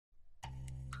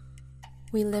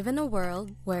We live in a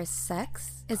world where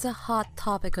sex is a hot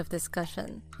topic of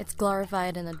discussion. It's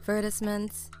glorified in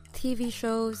advertisements, TV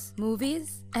shows,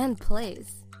 movies, and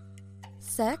plays.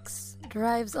 Sex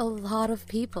drives a lot of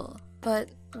people, but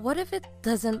what if it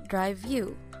doesn't drive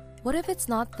you? What if it's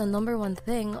not the number one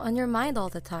thing on your mind all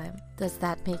the time? Does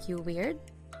that make you weird?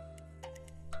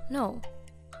 No.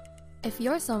 If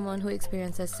you're someone who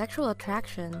experiences sexual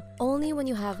attraction only when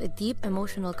you have a deep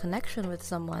emotional connection with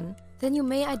someone, then you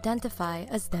may identify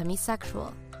as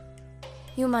demisexual.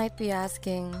 You might be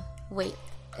asking, wait,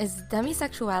 is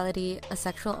demisexuality a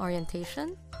sexual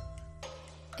orientation?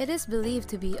 It is believed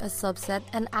to be a subset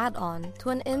and add-on to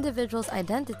an individual's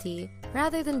identity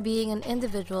rather than being an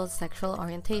individual's sexual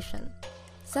orientation.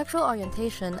 Sexual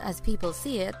orientation, as people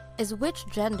see it, is which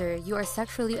gender you are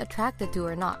sexually attracted to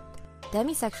or not.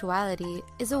 Demisexuality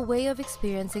is a way of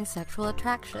experiencing sexual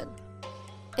attraction.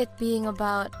 It being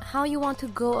about how you want to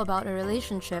go about a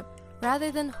relationship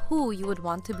rather than who you would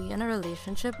want to be in a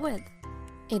relationship with.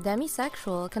 A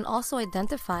demisexual can also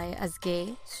identify as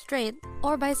gay, straight,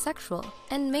 or bisexual,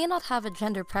 and may not have a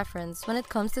gender preference when it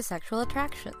comes to sexual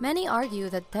attraction. Many argue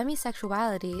that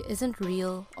demisexuality isn't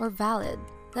real or valid,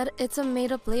 that it's a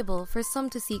made-up label for some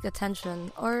to seek attention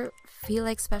or feel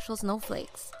like special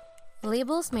snowflakes.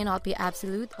 Labels may not be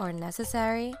absolute or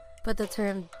necessary, but the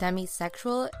term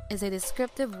demisexual is a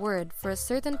descriptive word for a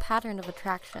certain pattern of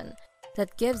attraction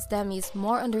that gives demis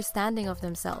more understanding of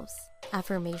themselves,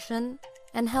 affirmation,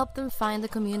 and help them find a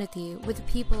community with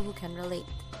people who can relate.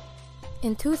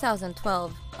 In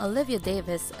 2012, Olivia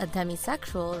Davis, a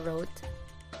demisexual, wrote,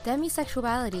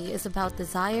 "Demisexuality is about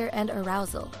desire and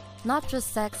arousal, not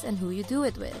just sex and who you do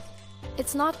it with.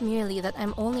 It's not merely that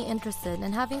I'm only interested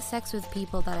in having sex with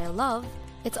people that I love,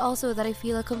 it's also that I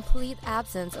feel a complete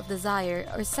absence of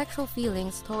desire or sexual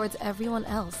feelings towards everyone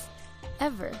else,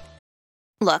 ever."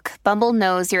 Look, Bumble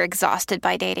knows you're exhausted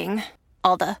by dating.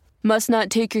 All the, must not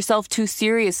take yourself too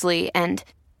seriously, and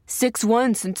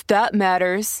 6'1" since that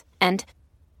matters, and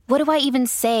what do I even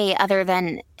say other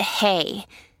than, hey?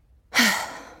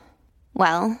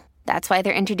 Well, that's why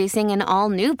they're introducing an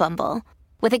all-new Bumble,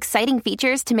 with exciting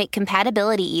features to make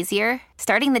compatibility easier,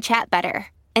 starting the chat better,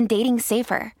 and dating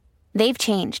safer. They've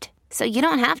changed, so you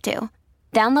don't have to.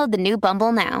 Download the new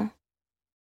Bumble now.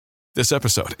 This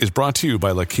episode is brought to you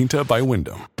by La Quinta by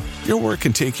Wyndham. Your work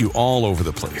can take you all over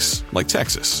the place, like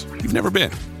Texas. You've never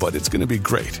been, but it's going to be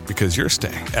great because you're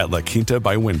staying at La Quinta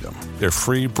by Wyndham. Their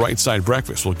free Bright Side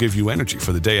breakfast will give you energy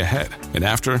for the day ahead. And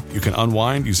after, you can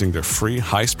unwind using their free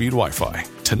high-speed Wi-Fi.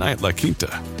 Tonight, La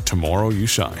Quinta. Tomorrow, you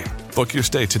shine. Book your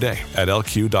stay today at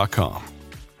lq.com.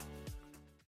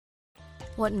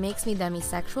 What makes me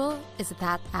demisexual is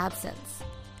that absence.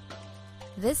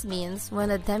 This means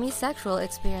when a demisexual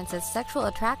experiences sexual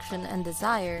attraction and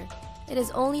desire, it is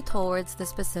only towards the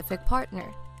specific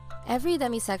partner. Every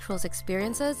demisexual's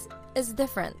experiences is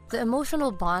different. The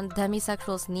emotional bond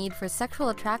demisexuals need for sexual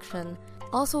attraction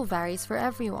also varies for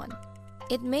everyone.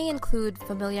 It may include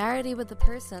familiarity with the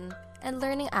person and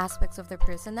learning aspects of their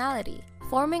personality.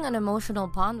 Forming an emotional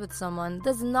bond with someone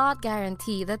does not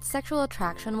guarantee that sexual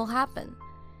attraction will happen.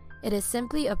 It is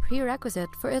simply a prerequisite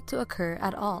for it to occur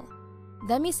at all.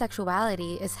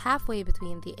 Demisexuality is halfway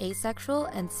between the asexual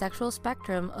and sexual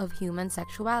spectrum of human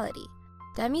sexuality.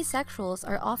 Demisexuals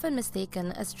are often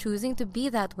mistaken as choosing to be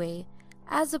that way,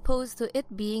 as opposed to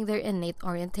it being their innate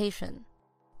orientation.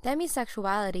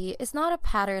 Demisexuality is not a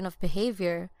pattern of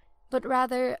behavior, but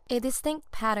rather a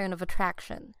distinct pattern of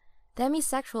attraction.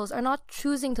 Demisexuals are not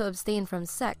choosing to abstain from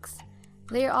sex.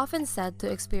 They are often said to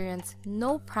experience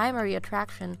no primary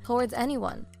attraction towards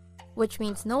anyone, which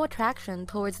means no attraction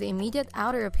towards the immediate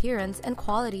outer appearance and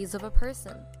qualities of a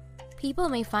person. People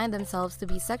may find themselves to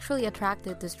be sexually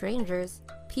attracted to strangers,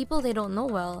 people they don't know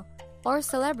well, or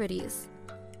celebrities.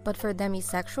 But for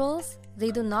demisexuals,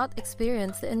 they do not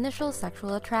experience the initial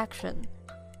sexual attraction.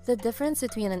 The difference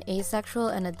between an asexual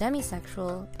and a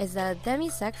demisexual is that a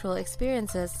demisexual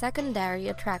experiences secondary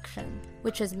attraction,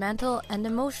 which is mental and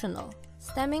emotional,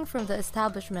 stemming from the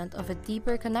establishment of a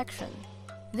deeper connection.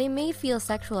 They may feel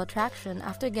sexual attraction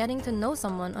after getting to know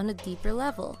someone on a deeper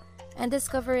level and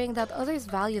discovering that others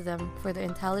value them for their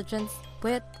intelligence,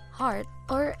 wit, heart,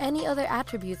 or any other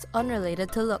attributes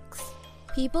unrelated to looks.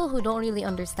 People who don't really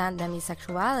understand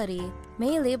demisexuality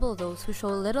may label those who show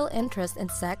little interest in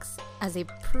sex as a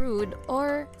prude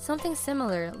or something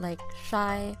similar like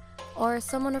shy or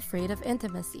someone afraid of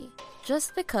intimacy.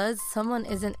 Just because someone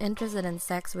isn't interested in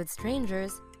sex with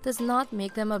strangers does not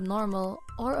make them abnormal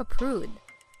or a prude.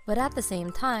 But at the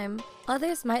same time,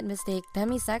 others might mistake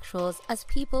demisexuals as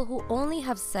people who only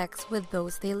have sex with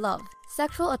those they love.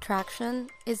 Sexual attraction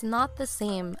is not the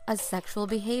same as sexual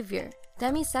behavior.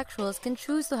 Demisexuals can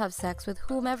choose to have sex with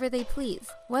whomever they please,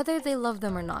 whether they love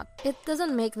them or not. It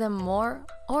doesn't make them more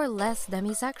or less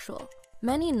demisexual.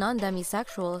 Many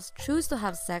non-demisexuals choose to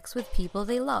have sex with people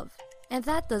they love, and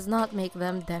that does not make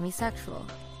them demisexual.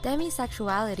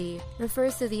 Demisexuality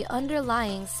refers to the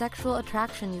underlying sexual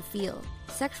attraction you feel,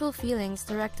 sexual feelings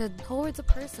directed towards a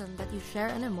person that you share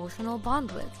an emotional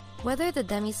bond with. Whether the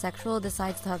demisexual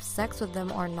decides to have sex with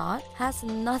them or not has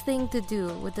nothing to do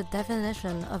with the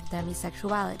definition of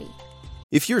demisexuality.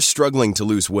 If you're struggling to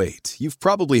lose weight, you've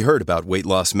probably heard about weight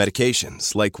loss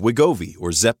medications like Wegovy or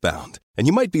Zepbound, and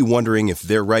you might be wondering if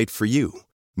they're right for you.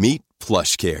 Meet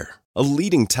PlushCare, a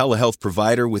leading telehealth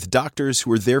provider with doctors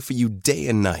who are there for you day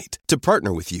and night to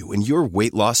partner with you in your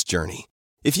weight loss journey.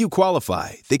 If you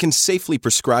qualify, they can safely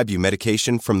prescribe you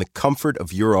medication from the comfort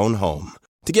of your own home.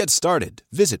 To get started,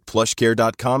 visit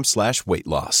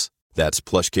plushcare.com/weightloss. That's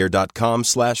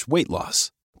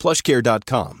plushcare.com/weightloss.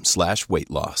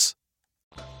 plushcare.com/weightloss.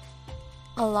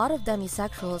 A lot of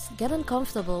demisexuals get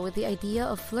uncomfortable with the idea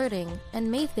of flirting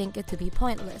and may think it to be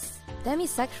pointless.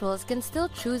 Demisexuals can still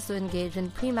choose to engage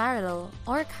in premarital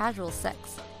or casual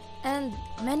sex, and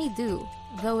many do,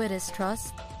 though it is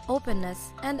trust,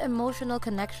 openness, and emotional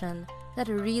connection that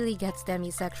really gets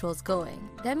demisexuals going.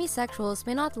 Demisexuals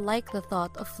may not like the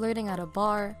thought of flirting at a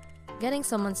bar, getting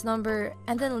someone's number,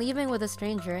 and then leaving with a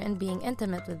stranger and being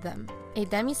intimate with them. A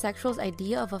demisexual's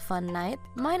idea of a fun night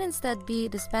might instead be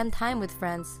to spend time with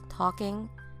friends, talking,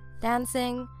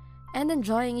 dancing, and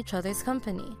enjoying each other's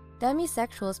company.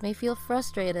 Demisexuals may feel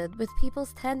frustrated with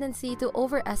people's tendency to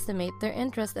overestimate their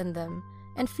interest in them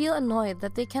and feel annoyed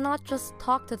that they cannot just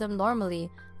talk to them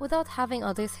normally without having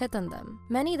others hit on them.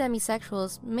 Many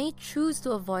demisexuals may choose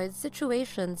to avoid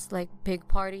situations like big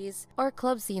parties or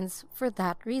club scenes for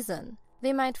that reason.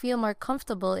 They might feel more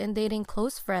comfortable in dating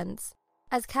close friends,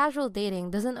 as casual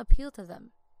dating doesn't appeal to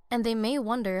them. And they may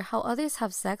wonder how others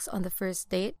have sex on the first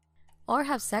date or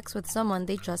have sex with someone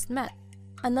they just met.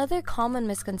 Another common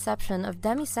misconception of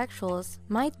demisexuals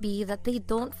might be that they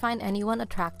don't find anyone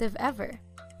attractive ever.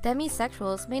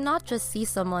 Demisexuals may not just see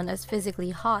someone as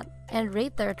physically hot and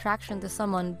rate their attraction to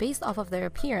someone based off of their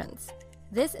appearance.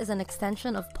 This is an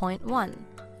extension of point 1.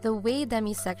 The way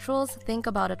demisexuals think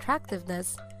about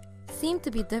attractiveness seem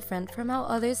to be different from how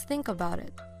others think about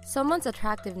it. Someone's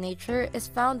attractive nature is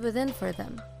found within for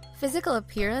them. Physical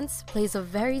appearance plays a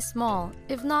very small,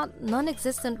 if not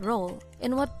non-existent role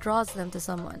in what draws them to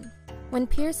someone. When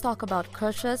peers talk about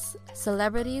crushes,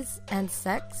 celebrities, and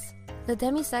sex, the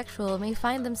demisexual may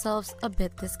find themselves a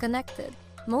bit disconnected.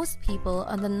 Most people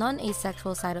on the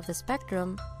non-asexual side of the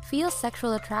spectrum feel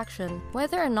sexual attraction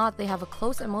whether or not they have a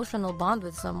close emotional bond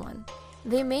with someone.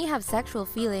 They may have sexual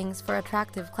feelings for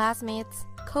attractive classmates,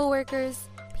 co-workers,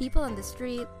 people on the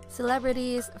street,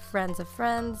 celebrities, friends of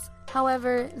friends.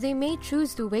 However, they may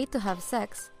choose to wait to have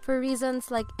sex for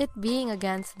reasons like it being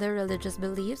against their religious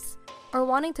beliefs or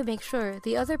wanting to make sure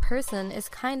the other person is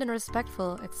kind and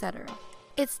respectful, etc.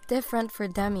 It's different for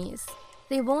demis.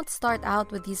 They won't start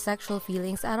out with these sexual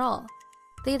feelings at all.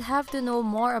 They'd have to know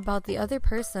more about the other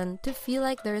person to feel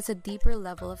like there is a deeper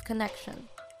level of connection.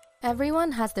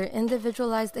 Everyone has their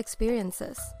individualized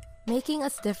experiences, making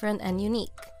us different and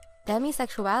unique.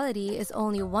 Demisexuality is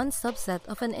only one subset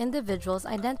of an individual's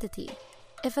identity.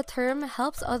 If a term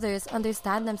helps others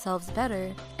understand themselves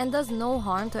better and does no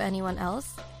harm to anyone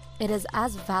else, it is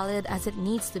as valid as it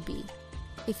needs to be.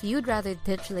 If you'd rather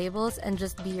ditch labels and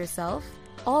just be yourself,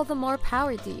 all the more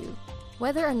power to you.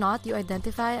 Whether or not you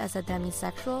identify as a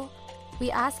demisexual,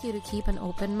 we ask you to keep an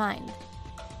open mind.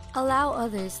 Allow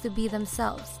others to be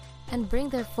themselves and bring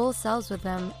their full selves with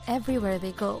them everywhere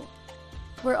they go.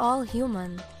 We're all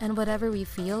human, and whatever we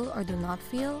feel or do not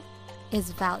feel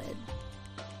is valid.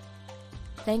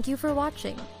 Thank you for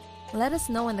watching. Let us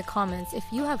know in the comments if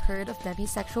you have heard of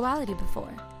demisexuality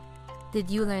before.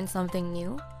 Did you learn something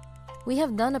new? We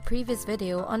have done a previous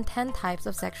video on 10 types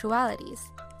of sexualities,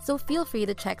 so feel free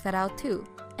to check that out too.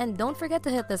 And don't forget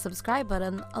to hit the subscribe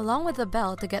button along with the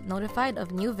bell to get notified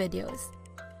of new videos.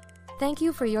 Thank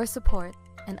you for your support,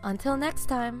 and until next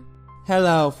time.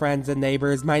 Hello friends and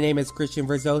neighbors, my name is Christian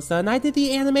Verzosa and I did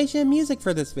the animation and music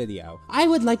for this video. I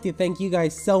would like to thank you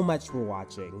guys so much for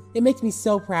watching. It makes me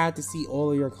so proud to see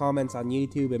all of your comments on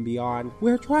YouTube and beyond.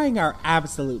 We're trying our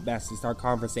absolute best to start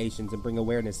conversations and bring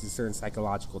awareness to certain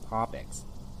psychological topics.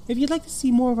 If you'd like to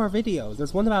see more of our videos,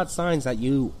 there's one about signs that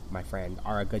you, my friend,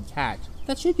 are a good catch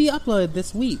that should be uploaded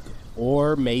this week.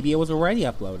 Or maybe it was already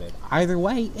uploaded. Either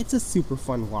way, it's a super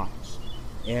fun watch.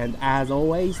 And as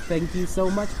always, thank you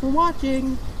so much for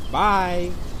watching.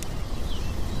 Bye!